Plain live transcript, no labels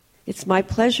It's my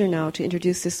pleasure now to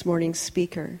introduce this morning's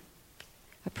speaker,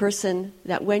 a person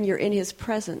that when you're in his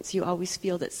presence, you always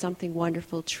feel that something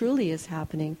wonderful truly is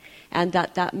happening and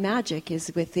that magic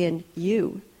is within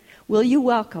you. Will you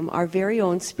welcome our very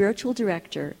own spiritual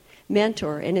director,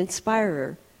 mentor, and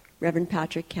inspirer, Reverend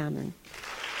Patrick Cameron.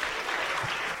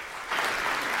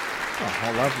 Oh,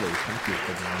 how lovely. Thank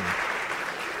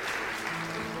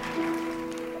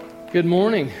you. Good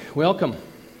morning. Welcome.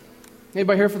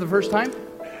 Anybody here for the first time?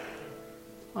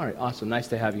 All right, awesome. Nice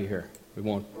to have you here. We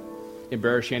won't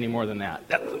embarrass you any more than that.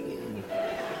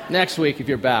 Next week, if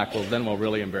you're back, well, then we'll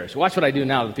really embarrass you. Watch what I do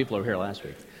now. The people who were here last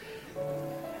week.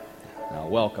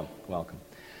 Welcome.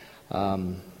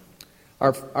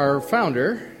 Our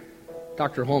founder,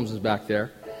 Dr. Holmes, is back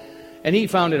there, and he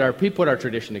put our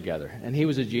tradition together, and he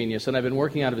was a genius. And I've been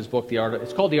working out of his book,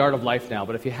 it's called The Art of Life now.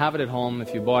 But if you have it at home,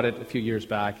 if you bought it a few years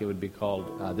back, it would be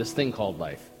called This Thing Called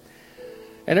Life.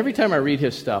 And every time I read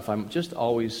his stuff, I'm just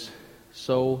always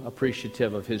so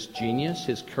appreciative of his genius,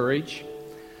 his courage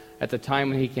at the time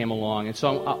when he came along. And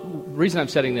so the reason I'm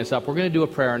setting this up, we're going to do a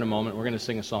prayer in a moment. We're going to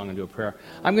sing a song and do a prayer.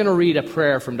 I'm going to read a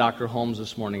prayer from Dr. Holmes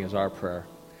this morning as our prayer.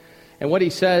 And what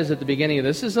he says at the beginning of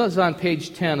this is on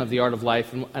page 10 of The Art of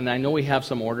Life. And I know we have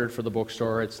some ordered for the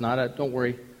bookstore. It's not don't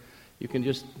worry. You can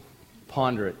just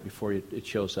ponder it before it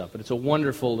shows up. But it's a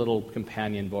wonderful little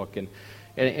companion book. And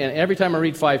every time I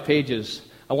read 5 pages,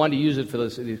 I wanted to use it for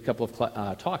these couple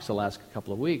of talks the last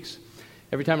couple of weeks.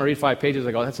 Every time I read 5 pages,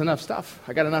 I go, that's enough stuff.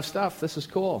 I got enough stuff. This is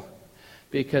cool.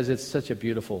 Because it's such a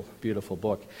beautiful, beautiful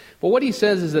book. But what he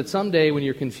says is that someday when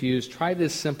you're confused, try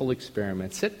this simple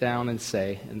experiment. Sit down and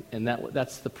say, and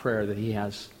that's the prayer that he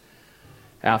has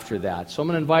after that. So I'm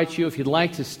going to invite you, if you'd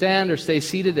like to stand or stay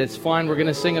seated, it's fine. We're going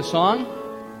to sing a song.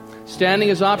 Standing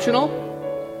is optional.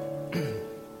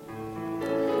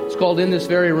 It's called In This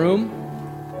Very Room.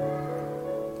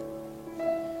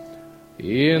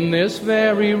 In this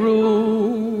very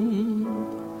room,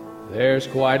 there's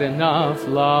quite enough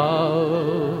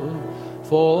love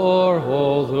for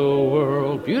all the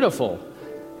world. Beautiful.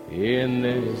 In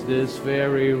this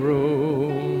very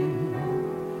room,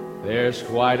 there's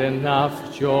quite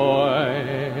enough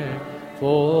joy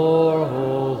for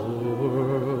all the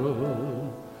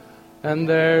world. And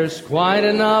there's quite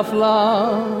enough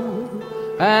love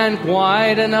and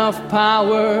quite enough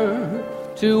power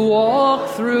to walk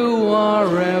through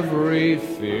our every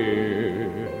fear.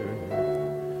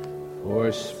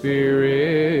 For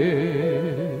Spirit,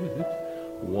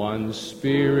 one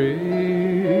Spirit,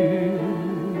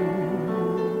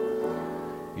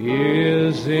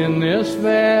 is in this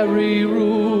very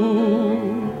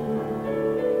room.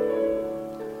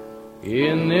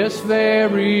 In this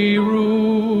very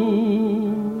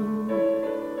room.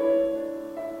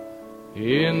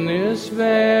 In this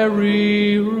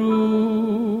very room.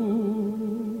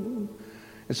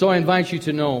 And so I invite you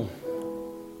to know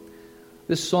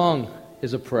this song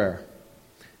is a prayer.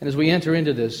 And as we enter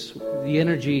into this, the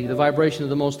energy, the vibration of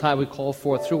the Most High we call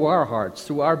forth through our hearts,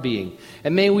 through our being.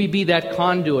 And may we be that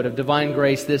conduit of divine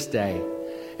grace this day.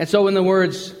 And so in the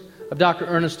words of Dr.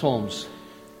 Ernest Holmes,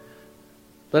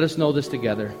 let us know this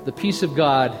together. The peace of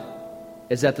God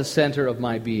is at the center of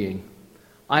my being.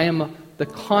 I am the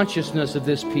consciousness of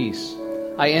this peace.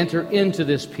 I enter into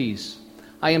this peace.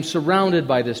 I am surrounded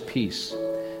by this peace.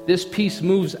 This peace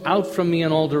moves out from me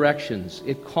in all directions.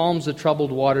 It calms the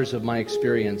troubled waters of my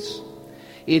experience.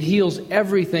 It heals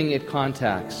everything it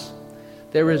contacts.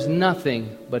 There is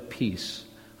nothing but peace.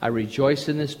 I rejoice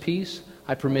in this peace.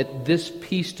 I permit this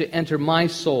peace to enter my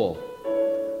soul,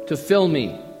 to fill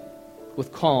me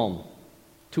with calm,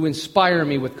 to inspire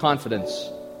me with confidence.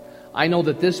 I know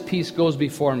that this peace goes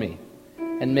before me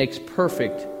and makes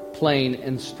perfect, plain,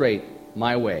 and straight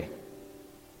my way.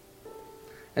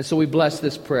 And so we bless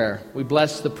this prayer. We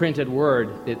bless the printed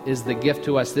word that is the gift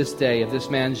to us this day of this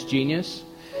man's genius.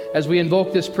 As we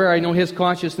invoke this prayer, I know his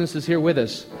consciousness is here with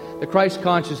us. The Christ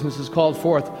consciousness is called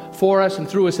forth for us and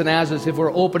through us and as us if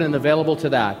we're open and available to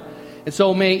that. And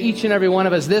so may each and every one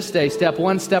of us this day step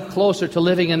one step closer to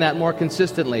living in that more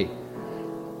consistently,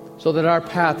 so that our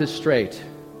path is straight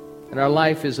and our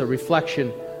life is a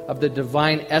reflection of the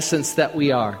divine essence that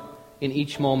we are in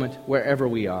each moment, wherever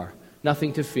we are.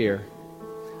 Nothing to fear.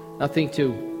 Nothing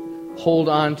to hold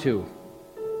on to.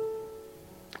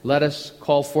 Let us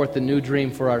call forth the new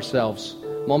dream for ourselves,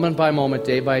 moment by moment,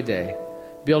 day by day,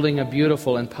 building a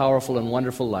beautiful and powerful and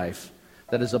wonderful life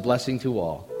that is a blessing to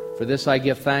all. For this I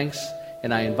give thanks,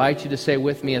 and I invite you to say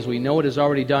with me, as we know it is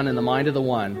already done in the mind of the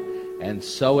one, and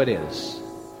so it is.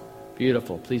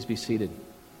 Beautiful. Please be seated.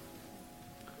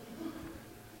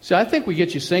 See, I think we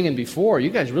get you singing before.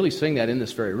 You guys really sing that in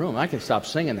this very room. I can stop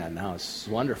singing that now. It's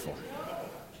wonderful.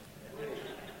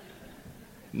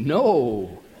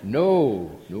 No.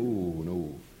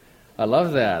 I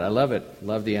love that. I love it.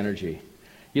 Love the energy.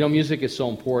 You know, music is so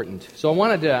important. So I'm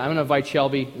going to invite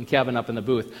Shelby and Kevin up in the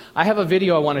booth. I have a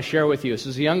video I want to share with you. This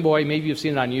is a young boy. Maybe you've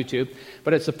seen it on YouTube.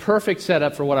 But it's a perfect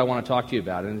setup for what I want to talk to you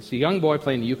about. And it's a young boy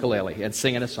playing the ukulele and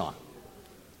singing a song.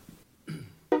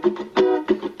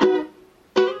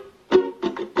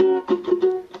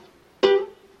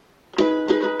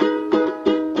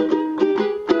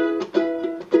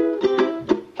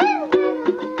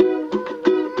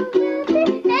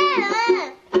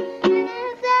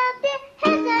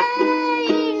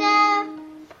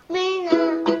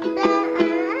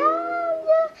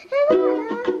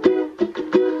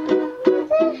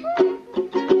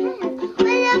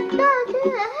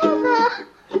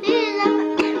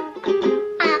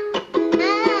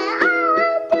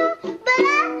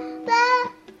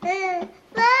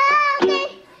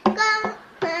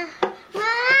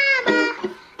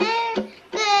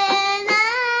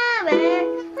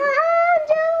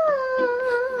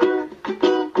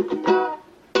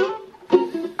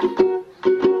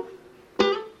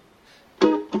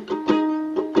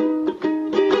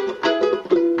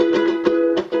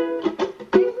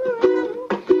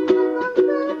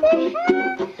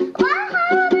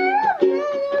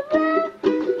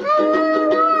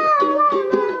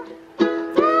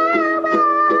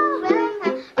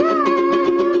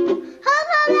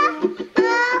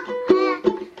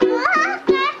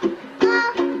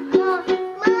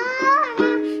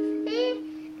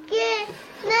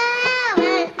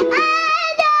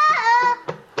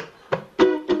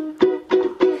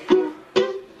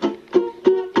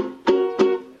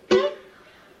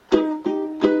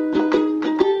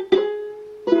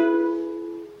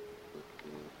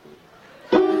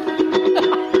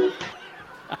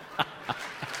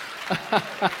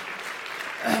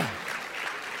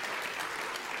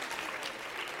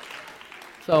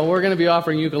 So we're going to be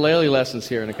offering ukulele lessons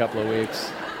here in a couple of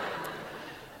weeks.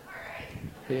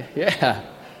 Yeah.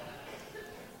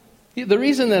 The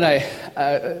reason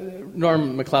that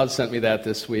Norm MacLeod sent me that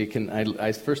this week,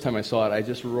 and first time I saw it, I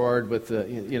just roared with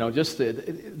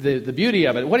the beauty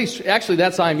of it. Actually,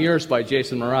 that's "I'm Yours" by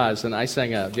Jason Mraz, and I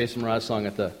sang a Jason Mraz song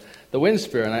at the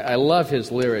Windsphere, and I love his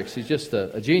lyrics. He's just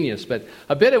a genius. But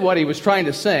a bit of what he was trying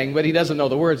to sing, but he doesn't know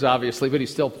the words, obviously, but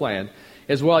he's still playing,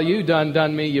 is, "Well, you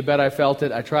done me, you bet I felt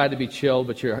it. I tried to be chill,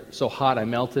 but you're so hot I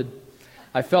melted.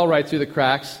 I fell right through the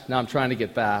cracks, now I'm trying to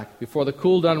get back. Before the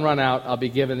cool done run out, I'll be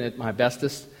giving it my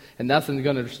bestest, and nothing's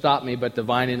going to stop me but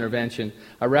divine intervention.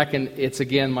 I reckon it's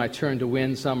again my turn to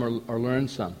win some or learn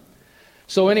some."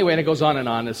 So anyway, and it goes on and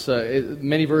on. It's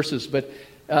many verses, but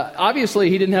obviously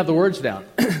he didn't have the words down.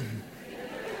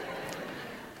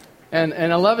 And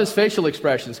I love his facial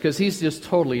expressions because he's just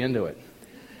totally into it.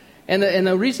 And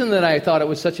the reason that I thought it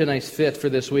was such a nice fit for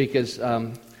this week is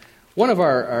one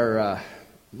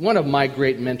of my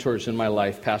great mentors in my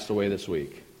life passed away this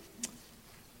week.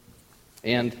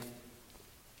 And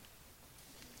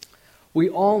we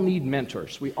all need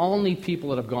mentors. We all need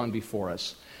people that have gone before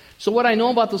us. So what I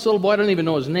know about this little boy, I don't even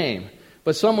know his name,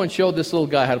 but someone showed this little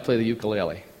guy how to play the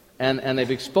ukulele. And they've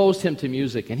exposed him to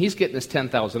music, and he's getting his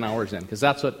 10,000 hours in, because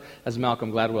that's what, as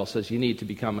Malcolm Gladwell says, you need to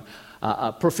become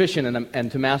proficient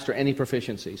and to master any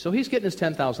proficiency. So he's getting his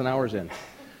 10,000 hours in.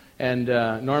 And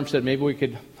Norm said, maybe we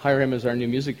could hire him as our new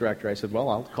music director. I said, well,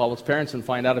 I'll call his parents and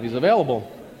find out if he's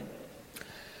available.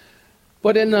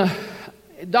 But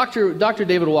Dr.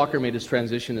 David Walker made his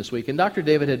transition this week, and Dr.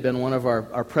 David had been one of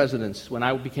our presidents. When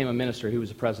I became a minister, he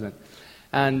was a president.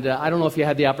 And I don't know if you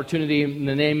had the opportunity,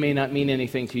 the name may not mean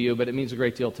anything to you, but it means a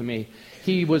great deal to me.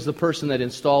 He was the person that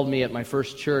installed me at my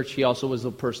first church. He also was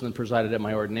the person that presided at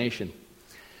my ordination.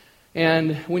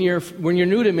 And when you're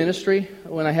new to ministry,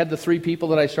 when I had the 3 people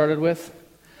that I started with,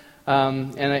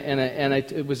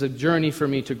 it was a journey for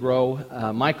me to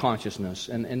grow my consciousness.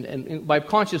 And by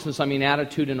consciousness, I mean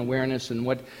attitude and awareness and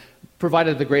what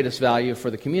provided the greatest value for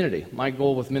the community. My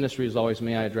goal with ministry is always,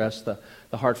 may I address the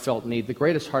heartfelt need, the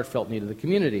greatest heartfelt need of the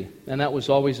community. And that was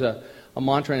always a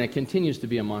mantra, and it continues to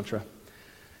be a mantra.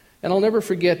 And I'll never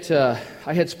forget,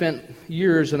 I had spent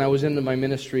years, and I was into my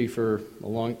ministry for a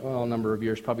long number of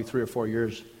years, probably 3 or 4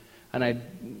 years, and I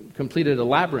completed a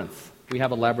labyrinth. We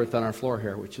have a labyrinth on our floor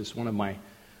here, which is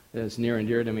is near and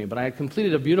dear to me. But I had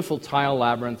completed a beautiful tile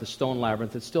labyrinth, a stone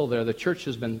labyrinth. It's still there. The church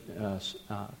has been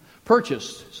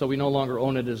purchased, so we no longer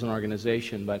own it as an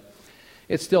organization, but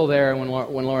it's still there. And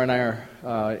when Laura and I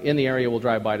are in the area, we'll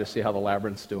drive by to see how the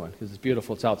labyrinth's doing, because it's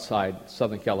beautiful. It's outside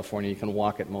Southern California. You can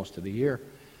walk it most of the year.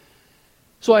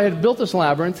 So I had built this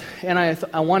labyrinth, and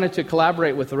I wanted to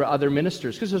collaborate with the other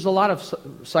ministers, because there's a lot of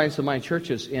Science of Mind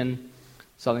churches in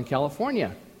Southern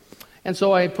California. And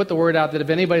so I put the word out that if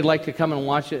anybody'd like to come and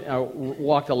watch it, or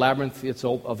walk the labyrinth, it's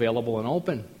available and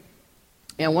open.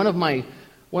 And one of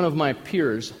my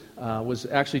peers was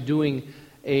actually doing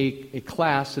a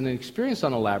class and an experience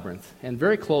on a labyrinth, and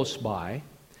very close by,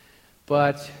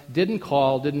 but didn't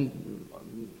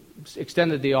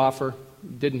extended the offer,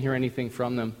 didn't hear anything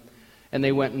from them, and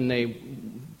they went and they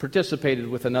participated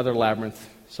with another labyrinth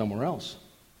somewhere else.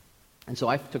 And so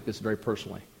I took this very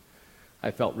personally.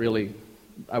 I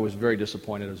was very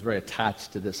disappointed. I was very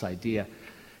attached to this idea.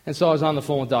 And so I was on the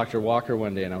phone with Dr. Walker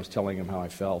one day, and I was telling him how I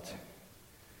felt.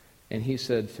 And he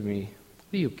said to me,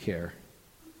 "What do you care?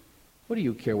 What do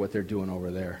you care what they're doing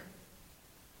over there?"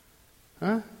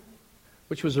 Huh?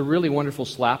 Which was a really wonderful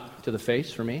slap to the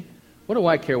face for me. What do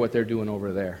I care what they're doing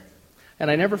over there?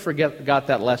 And I never got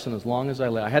that lesson as long as I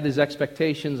lived. I had these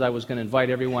expectations. I was going to invite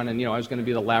everyone, and I was going to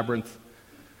be the labyrinth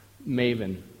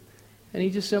maven. And he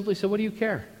just simply said, "What do you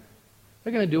care?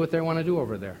 They're going to do what they want to do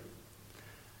over there."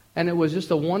 And it was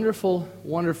just a wonderful,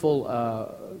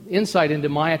 wonderful insight into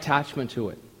my attachment to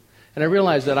it. And I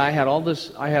realized that I had all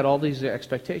these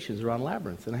expectations around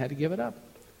labyrinth, and I had to give it up.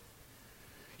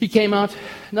 He came out.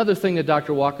 Another thing that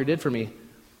Dr. Walker did for me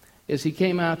is he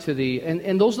came out to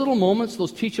and those little moments,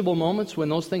 those teachable moments when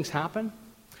those things happen.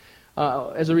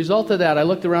 As a result of that, I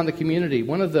looked around the community.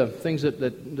 One of the things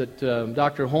that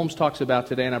Dr. Holmes talks about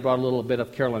today, and I brought a little bit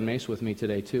of Carolyn Mace with me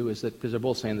today too, is that because they're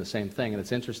both saying the same thing, and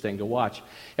it's interesting to watch.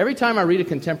 Every time I read a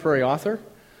contemporary author,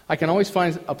 I can always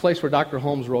find a place where Dr.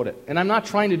 Holmes wrote it. And I'm not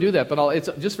trying to do that, but it's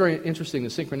just very interesting, the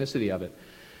synchronicity of it.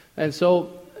 And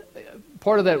so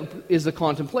part of that is the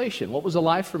contemplation. What was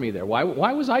alive for me there? Why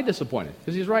was I disappointed?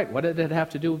 Because he's right. What did it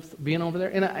have to do with being over there?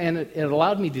 And it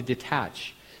allowed me to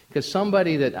detach. Because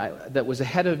somebody that was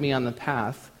ahead of me on the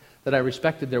path, that I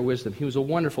respected their wisdom, he was a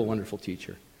wonderful, wonderful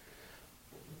teacher.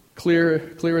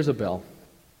 Clear as a bell.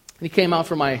 And he came out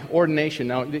for my ordination.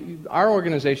 Now, our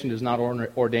organization does not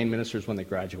ordain ministers when they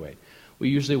graduate. We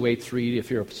usually wait 3, if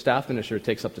you're a staff minister, it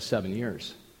takes up to 7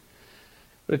 years.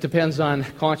 But it depends on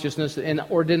consciousness, and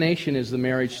ordination is the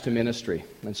marriage to ministry.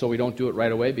 And so we don't do it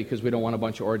right away because we don't want a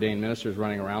bunch of ordained ministers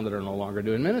running around that are no longer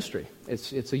doing ministry.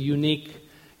 It's a unique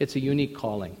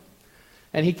calling.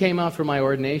 And he came out for my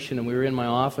ordination, and we were in my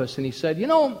office, and he said,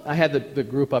 I had the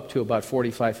group up to about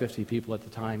 45, 50 people at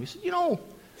the time. He said,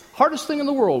 hardest thing in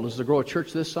the world is to grow a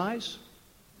church this size.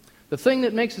 The thing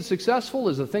that makes it successful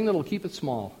is the thing that will keep it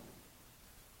small.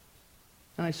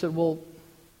 And I said, well,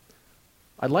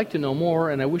 I'd like to know more,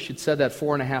 and I wish you'd said that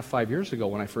 4.5, 5 years ago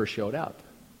when I first showed up.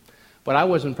 But I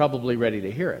wasn't probably ready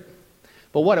to hear it.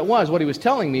 But what he was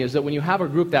telling me is that when you have a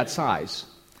group that size,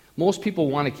 most people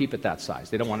want to keep it that size.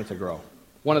 They don't want it to grow.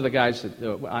 One of the guys,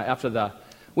 after the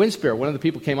Wind Spirit, one of the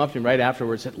people came up to me right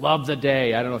afterwards and said, "Love the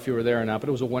day." I don't know if you were there or not, but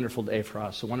it was a wonderful day for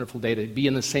us, a wonderful day to be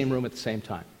in the same room at the same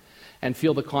time and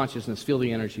feel the consciousness, feel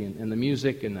the energy and the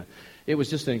music. It was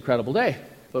just an incredible day.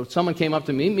 But someone came up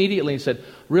to me immediately and said,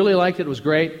 "Really liked it, it was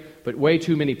great, but way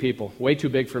too many people, way too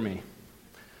big for me."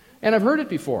 And I've heard it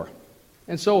before.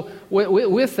 And so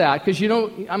with that, because I'm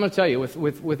going to tell you,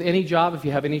 with any job, if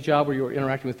you have any job where you're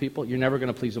interacting with people, you're never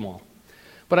going to please them all.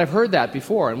 But I've heard that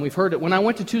before, and we've heard it. When I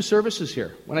went to 2 services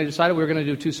here, when I decided we were going to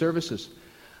do 2 services,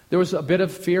 there was a bit of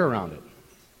fear around it.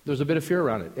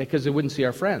 Because they wouldn't see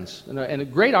our friends.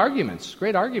 And great arguments.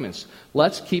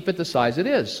 Let's keep it the size it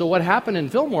is. So what happened in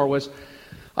Fillmore was,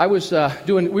 we were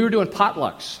doing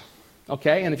potlucks.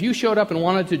 Okay? And if you showed up and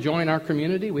wanted to join our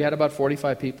community, we had about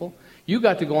 45 people, you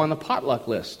got to go on the potluck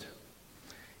list.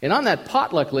 And on that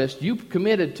potluck list, you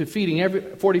committed to feeding every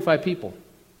 45 people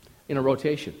in a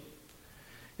rotation.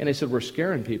 And they said, we're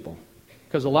scaring people.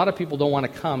 Because a lot of people don't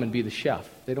want to come and be the chef.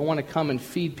 They don't want to come and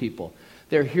feed people.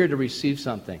 They're here to receive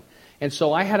something. And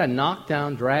so I had a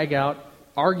knockdown, drag-out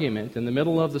argument in the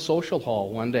middle of the social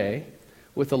hall one day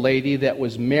with a lady that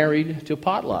was married to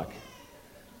potluck.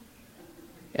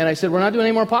 And I said, we're not doing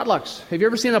any more potlucks. Have you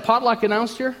ever seen a potluck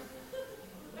announced here?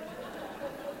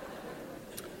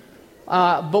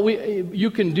 But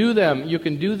you can do them, and you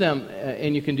can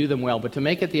do them well. But to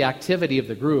make it the activity of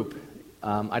the group,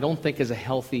 I don't think is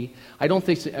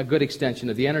it's a good extension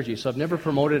of the energy. So I've never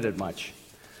promoted it much.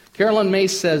 Carolyn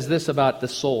Mace says this about the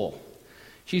soul.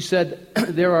 She said,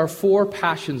 there are 4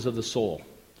 passions of the soul.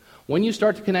 When you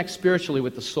start to connect spiritually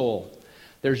with the soul,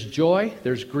 there's joy,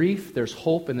 there's grief, there's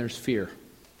hope, and there's fear.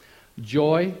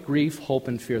 Joy, grief, hope,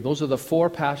 and fear. Those are the 4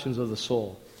 passions of the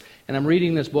soul. And I'm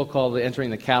reading this book called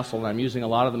Entering the Castle, and I'm using a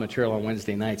lot of the material on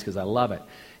Wednesday nights because I love it.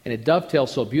 And it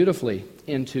dovetails so beautifully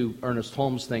into Ernest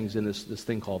Holmes' things in this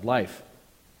thing called life.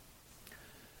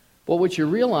 But what you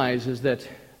realize is that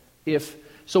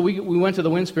we went to the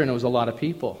Wind Spirit and it was a lot of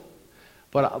people.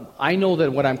 But I know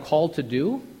that what I'm called to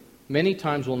do many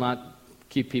times will not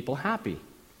keep people happy.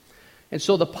 And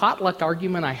so the potluck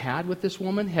argument I had with this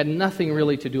woman had nothing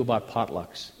really to do about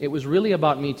potlucks. It was really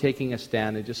about me taking a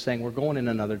stand and just saying, we're going in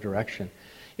another direction.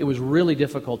 It was really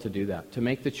difficult to do that, to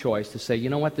make the choice to say, you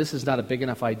know what, this is not a big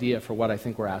enough idea for what I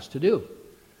think we're asked to do.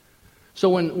 So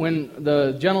when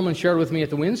the gentleman shared with me at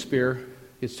the Windspear,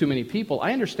 it's too many people,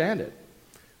 I understand it.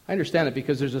 I understand it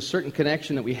because there's a certain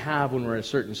connection that we have when we're a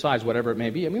certain size, whatever it may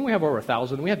be. I mean, we have over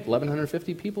 1,000. We had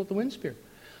 1,150 people at the Windspear.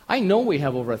 I know we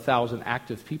have over 1,000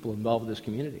 active people involved with this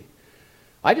community.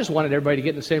 I just wanted everybody to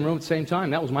get in the same room at the same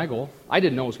time. That was my goal. I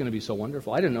didn't know it was going to be so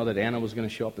wonderful. I didn't know that Anna was going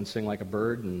to show up and sing like a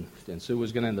bird, and Sue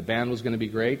was going to, and the band was going to be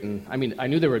great. And I mean, I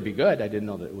knew they would be good. I didn't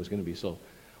know that it was going to be so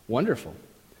wonderful.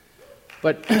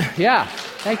 But yeah,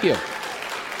 thank you.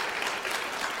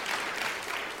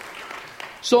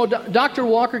 So Dr.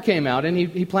 Walker came out, and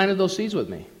he planted those seeds with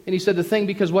me. And he said the thing,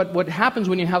 because what happens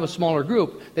when you have a smaller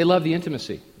group, they love the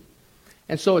intimacy.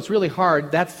 And so it's really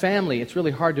hard, that family, it's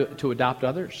really hard to adopt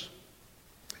others.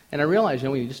 And I realized,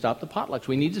 we need to stop the potlucks.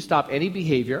 We need to stop any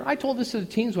behavior. I told this to the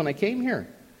teens when I came here.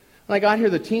 When I got here,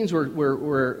 the teens were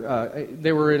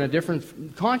in a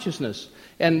different consciousness.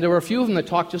 And there were a few of them that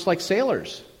talked just like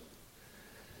sailors.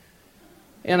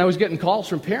 And I was getting calls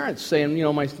from parents saying,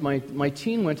 my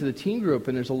teen went to the teen group,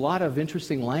 and there's a lot of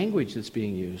interesting language that's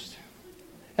being used.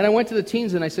 And I went to the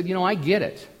teens, and I said, I get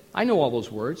it. I know all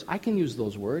those words. I can use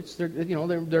those words.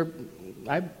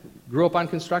 I grew up on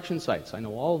construction sites. I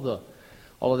know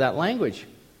all of that language. And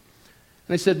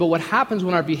they said, but what happens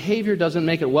when our behavior doesn't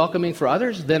make it welcoming for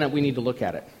others? Then we need to look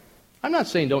at it. I'm not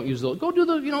saying don't use those. Go do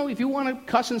if you want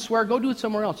to cuss and swear, go do it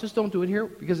somewhere else. Just don't do it here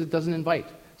because it doesn't invite.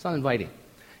 It's not inviting.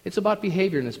 It's about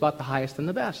behavior, and it's about the highest and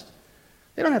the best.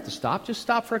 They don't have to stop. Just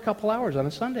stop for a couple hours on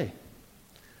a Sunday.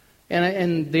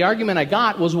 And the argument I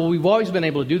got was, well, we've always been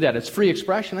able to do that. It's free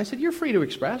expression. I said, you're free to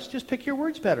express. Just pick your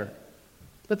words better.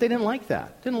 But they didn't like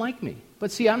that. Didn't like me.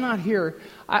 But see, I'm not here.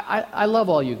 I love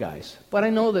all you guys. But I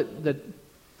know that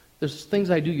there's things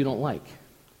I do you don't like.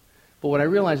 But what I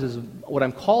realize is what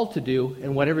I'm called to do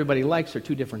and what everybody likes are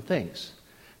two different things.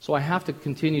 So I have to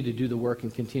continue to do the work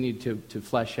and continue to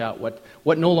flesh out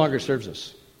what no longer serves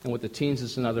us. And with the teens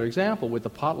is another example, with the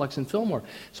potlucks in Fillmore.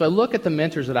 So I look at the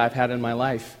mentors that I've had in my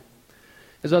life.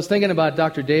 As I was thinking about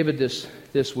Dr. David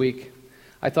this week,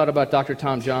 I thought about Dr.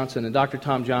 Tom Johnson. And Dr.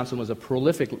 Tom Johnson was a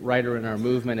prolific writer in our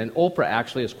movement. And Oprah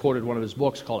actually has quoted one of his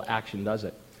books called Action Does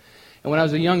It. And when I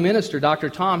was a young minister,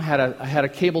 Dr. Tom had a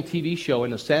cable TV show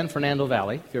in the San Fernando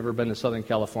Valley. If you've ever been to Southern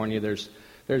California, there's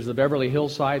the Beverly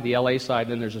Hills side, the LA side,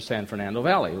 and then there's the San Fernando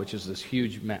Valley, which is this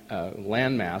huge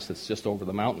landmass that's just over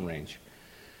the mountain range.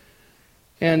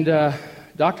 And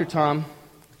Dr. Tom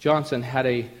Johnson had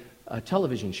a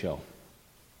television show.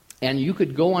 And you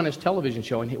could go on his television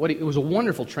show, and it was a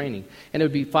wonderful training. And it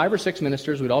would be 5 or 6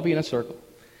 ministers. We'd all be in a circle.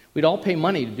 We'd all pay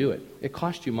money to do it. It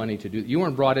cost you money to do it. You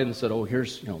weren't brought in and said,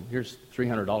 here's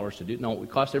 $300 to do it. No, it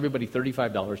would cost everybody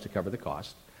 $35 to cover the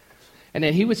cost. And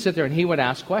then he would sit there and he would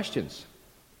ask questions.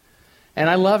 And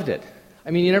I loved it. I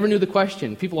mean, you never knew the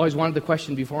question. People always wanted the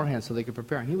question beforehand so they could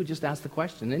prepare. And he would just ask the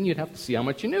question. Then you'd have to see how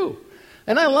much you knew.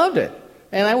 And I loved it.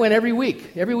 And I went every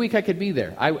week. Every week I could be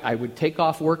there. I would take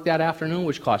off work that afternoon,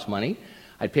 which cost money.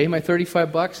 I'd pay my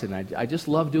 $35, and I just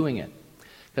loved doing it.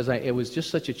 Because it was just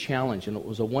such a challenge, and it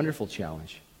was a wonderful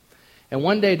challenge. And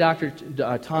one day, Dr.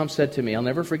 Tom said to me, I'll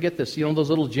never forget this, those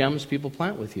little gems people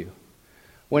plant with you.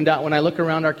 When I look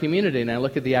around our community and I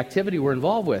look at the activity we're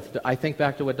involved with, I think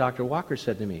back to what Dr. Walker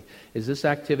said to me. Is this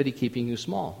activity keeping you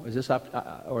small?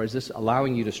 Or is this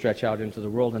allowing you to stretch out into the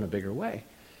world in a bigger way?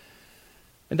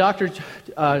 And Dr.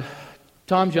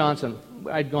 Tom Johnson,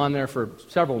 I'd gone there for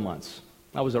several months.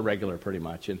 I was a regular pretty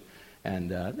much.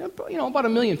 And about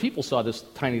 1 million people saw this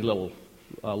tiny little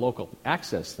local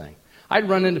access thing. I'd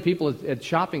run into people at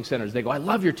shopping centers. They go, I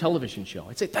love your television show.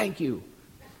 I'd say, thank you.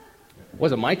 It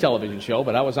wasn't my television show,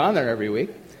 but I was on there every week.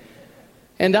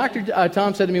 And Dr.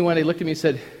 Tom said to me one day, he looked at me and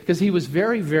said, because he was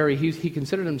he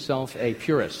considered himself a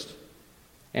purist.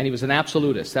 And he was an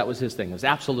absolutist. That was his thing. He was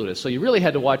absolutist. So you really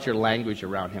had to watch your language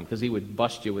around him because he would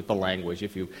bust you with the language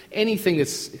anything that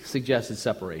suggested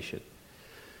separation.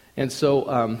 And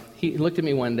so he looked at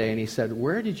me one day and he said,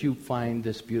 where did you find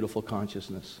this beautiful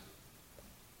consciousness?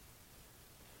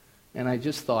 And I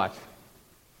just thought,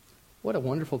 what a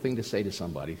wonderful thing to say to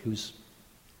somebody who's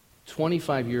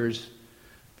 25 years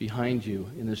behind you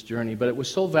in this journey. But it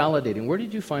was so validating. Where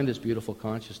did you find this beautiful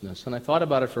consciousness? And I thought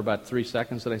about it for about 3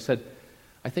 seconds and I said,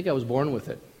 I think I was born with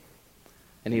it.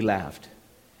 And he laughed.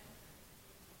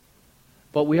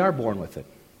 But we are born with it.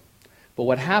 But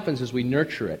what happens is we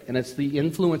nurture it. And it's the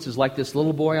influences like this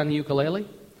little boy on the ukulele.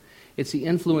 It's the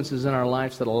influences in our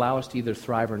lives that allow us to either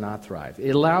thrive or not thrive.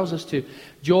 It allows us to...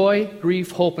 Joy,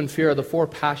 grief, hope, and fear are the 4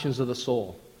 passions of the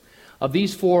soul. Of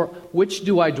these 4, which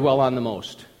do I dwell on the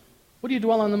most? What do you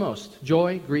dwell on the most?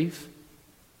 Joy, grief,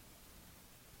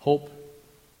 hope,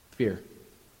 fear.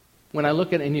 When I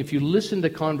look at, and if you listen to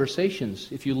conversations,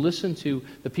 if you listen to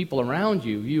the people around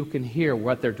you, you can hear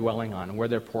what they're dwelling on and where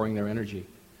they're pouring their energy.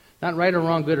 Not right or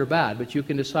wrong, good or bad, but you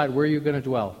can decide where you're going to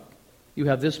dwell. You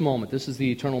have this moment. This is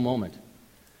the eternal moment.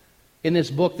 In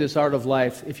this book, This Art of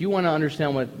Life, if you want to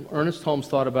understand what Ernest Holmes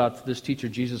thought about this teacher,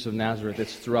 Jesus of Nazareth,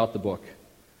 it's throughout the book.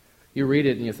 You read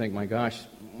it and you think, my gosh,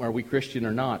 are we Christian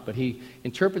or not? But he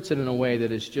interprets it in a way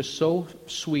that is just so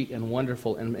sweet and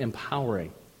wonderful and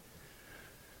empowering.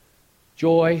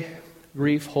 Joy,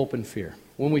 grief, hope, and fear.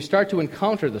 When we start to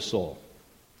encounter the soul,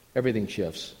 everything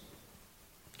shifts.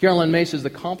 Carolyn Mace is the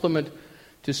complement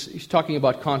to, he's talking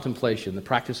about contemplation, the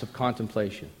practice of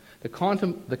contemplation. The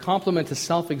complement to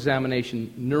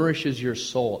self-examination nourishes your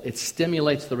soul. It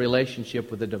stimulates the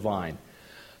relationship with the divine.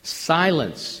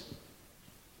 Silence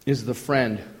is the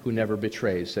friend who never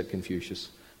betrays, said Confucius.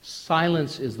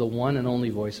 Silence is the one and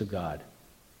only voice of God,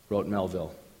 wrote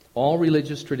Melville. All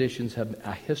religious traditions have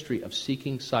a history of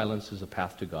seeking silence as a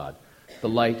path to God, the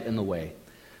light and the way.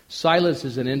 Silence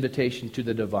is an invitation to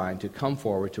the divine to come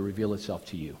forward to reveal itself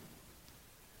to you.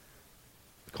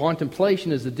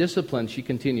 Contemplation is the discipline, she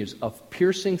continues, of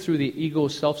piercing through the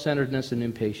ego's self-centeredness and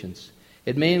impatience.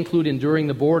 It may include enduring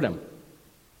the boredom,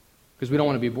 because we don't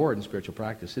want to be bored in spiritual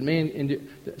practice. It may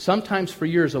sometimes for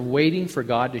years of waiting for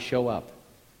God to show up.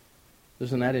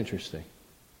 Isn't that interesting?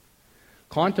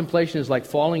 Contemplation is like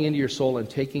falling into your soul and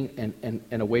taking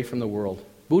and away from the world.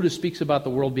 Buddha speaks about the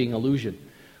world being illusion,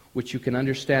 which you can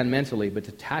understand mentally, but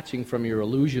detaching from your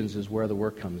illusions is where the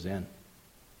work comes in.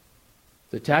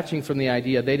 Detaching from the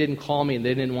idea, they didn't call me and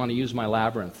they didn't want to use my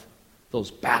labyrinth.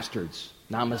 Those bastards.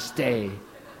 Namaste.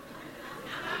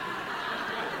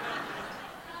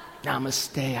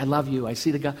 Namaste. I love you. I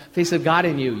see the face of God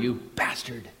in you, you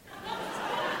bastard.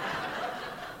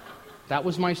 That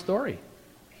was my story.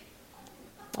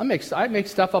 I make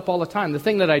stuff up all the time. The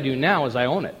thing that I do now is I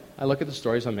own it. I look at the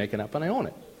stories I'm making up and I own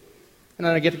it. And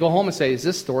then I get to go home and say, is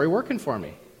this story working for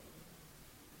me?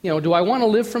 Do I want to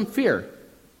live from fear?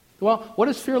 Well, what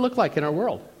does fear look like in our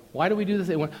world? Why do we do the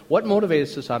thing? What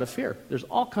motivates us out of fear? There's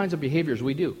all kinds of behaviors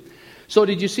we do. So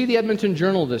did you see the Edmonton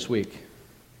Journal this week?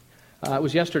 It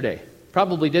was yesterday.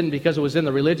 Probably didn't because it was in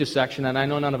the religious section, and I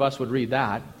know none of us would read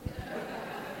that.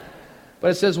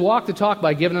 But it says, walk the talk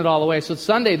by giving it all away. So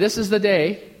Sunday, this is the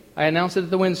day. I announced it at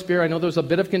the Windspear. I know there was a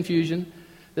bit of confusion.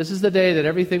 This is the day that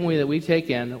everything that we take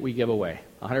in, we give away,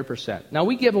 100%. Now,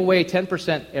 we give away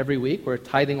 10% every week. We're a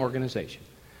tithing organization.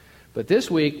 But this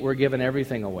week, we're giving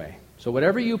everything away. So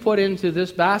whatever you put into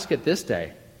this basket this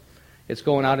day, it's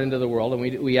going out into the world. And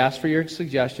we ask for your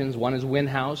suggestions. One is Win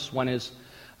House. One is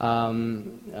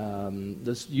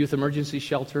this Youth Emergency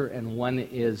Shelter. And one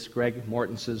is Greg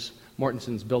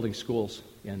Mortensen's building schools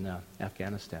in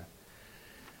Afghanistan.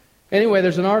 Anyway,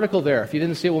 there's an article there. If you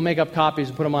didn't see it, we'll make up copies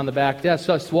and put them on the back desk.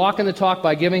 So it's walking the talk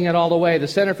by giving it all away. The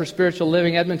Center for Spiritual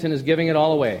Living Edmonton is giving it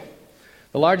all away.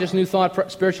 The largest New Thought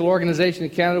spiritual organization in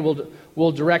Canada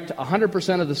will direct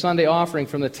 100% of the Sunday offering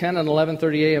from the 10 and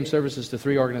 11:30 a.m. services to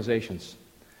 3 organizations.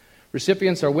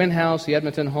 Recipients are Win House, the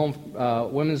Edmonton Home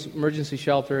Women's Emergency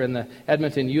Shelter, and the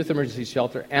Edmonton Youth Emergency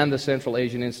Shelter, and the Central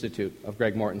Asian Institute of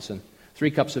Greg Mortensen. 3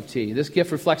 cups of tea. This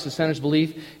gift reflects the Center's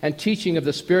belief and teaching of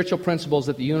the spiritual principles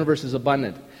that the universe is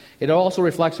abundant. It also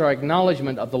reflects our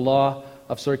acknowledgement of the law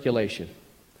of circulation.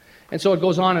 And so it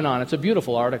goes on and on. It's a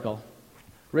beautiful article,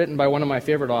 written by one of my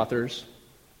favorite authors,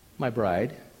 my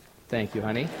bride. Thank you,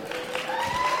 honey.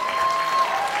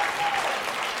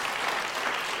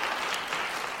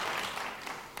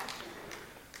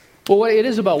 Well, it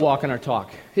is about walking our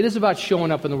talk. It is about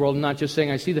showing up in the world and not just saying,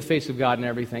 I see the face of God in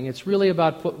everything. It's really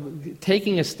about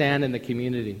taking a stand in the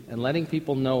community and letting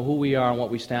people know who we are and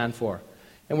what we stand for.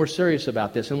 And we're serious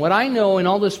about this. And what I know in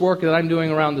all this work that I'm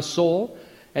doing around the soul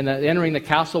and entering the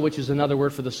castle, which is another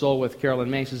word for the soul with Carolyn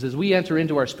Mace, is as we enter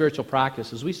into our spiritual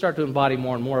practice, as we start to embody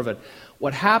more and more of it,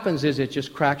 what happens is it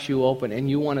just cracks you open and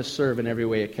you want to serve in every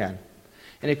way it can.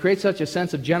 And it creates such a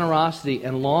sense of generosity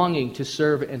and longing to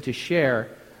serve and to share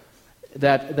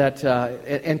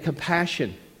and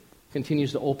compassion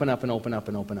continues to open up and open up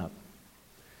and open up.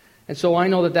 And so I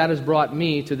know that has brought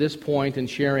me to this point in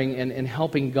sharing and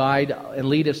helping guide and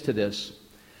lead us to this.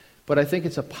 But I think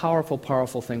it's a powerful,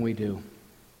 powerful thing we do.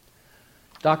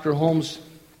 Dr. Holmes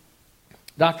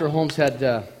had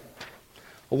a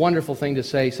wonderful thing to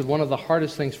say. He said, one of the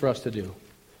hardest things for us to do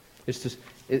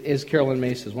is Carolyn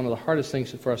Mace says, one of the hardest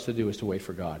things for us to do is to wait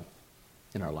for God.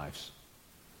 in our lives.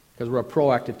 Because we're a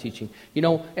proactive teaching. You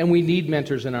know, and we need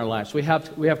mentors in our lives. We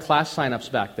have class sign-ups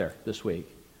back there this week.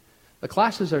 The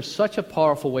classes are such a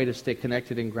powerful way to stay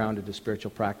connected and grounded to spiritual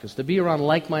practice, to be around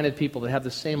like-minded people that have the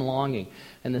same longing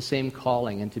and the same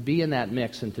calling, and to be in that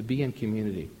mix and to be in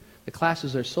community. The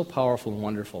classes are so powerful and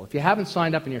wonderful. If you haven't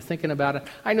signed up and you're thinking about it,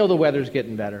 I know the weather's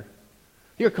getting better.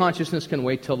 Your consciousness can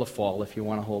wait till the fall if you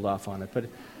want to hold off on it. But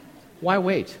why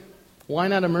wait? Why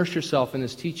not immerse yourself in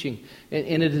this teaching?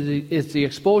 And it's the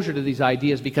exposure to these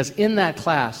ideas, because in that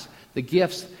class, the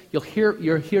gifts, you'll hear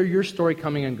your story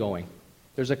coming and going.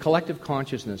 There's a collective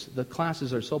consciousness. The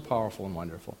classes are so powerful and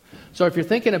wonderful. So if you're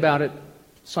thinking about it,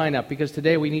 sign up, because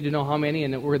today we need to know how many,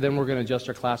 and then we're going to adjust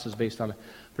our classes based on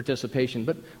participation.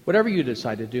 But whatever you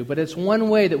decide to do, but it's one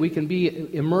way that we can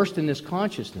be immersed in this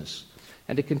consciousness.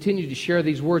 And to continue to share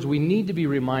these words, we need to be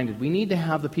reminded. We need to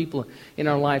have the people in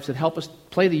our lives that help us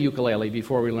play the ukulele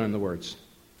before we learn the words.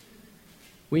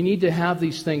 We need to have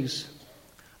these things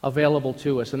available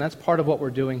to us, and that's part of what we're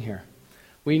doing here.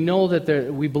 We know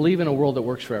that we believe in a world that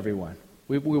works for everyone.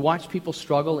 We watch people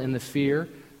struggle in the fear,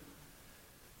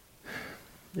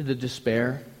 the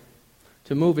despair,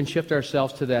 to move and shift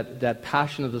ourselves to that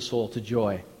passion of the soul, to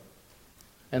joy,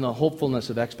 and the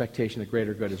hopefulness of expectation that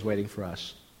greater good is waiting for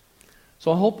us.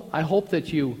 So I hope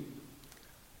that you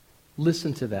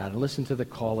listen to that and listen to the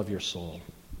call of your soul.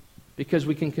 Because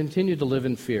we can continue to live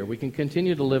in fear. We can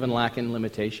continue to live in lack and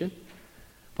limitation.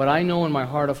 But I know in my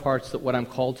heart of hearts that what I'm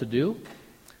called to do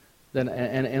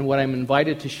and what I'm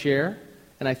invited to share,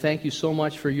 and I thank you so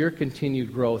much for your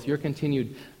continued growth, your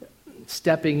continued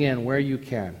stepping in where you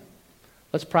can.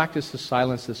 Let's practice the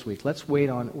silence this week. Let's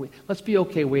be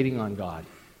okay waiting on God.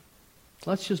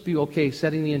 Let's just be okay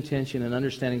setting the intention and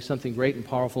understanding something great and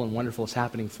powerful and wonderful is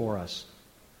happening for us.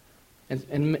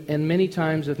 And many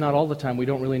times, if not all the time, we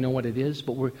don't really know what it is,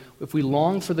 but if we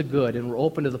long for the good and we're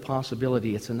open to the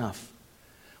possibility, it's enough.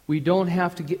 We don't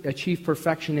have to achieve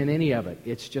perfection in any of it.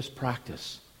 It's just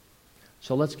practice.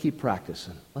 So let's keep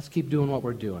practicing. Let's keep doing what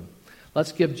we're doing.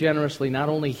 Let's give generously, not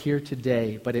only here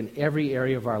today, but in every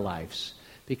area of our lives,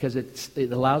 because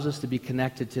it allows us to be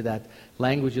connected to that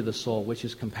language of the soul, which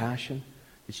is compassion,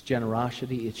 it's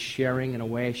generosity, it's sharing in a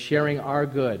way, sharing our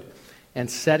good, and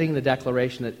setting the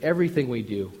declaration that everything we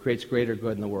do creates greater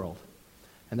good in the world.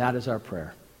 And that is our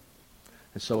prayer.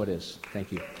 And so it is.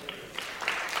 Thank you.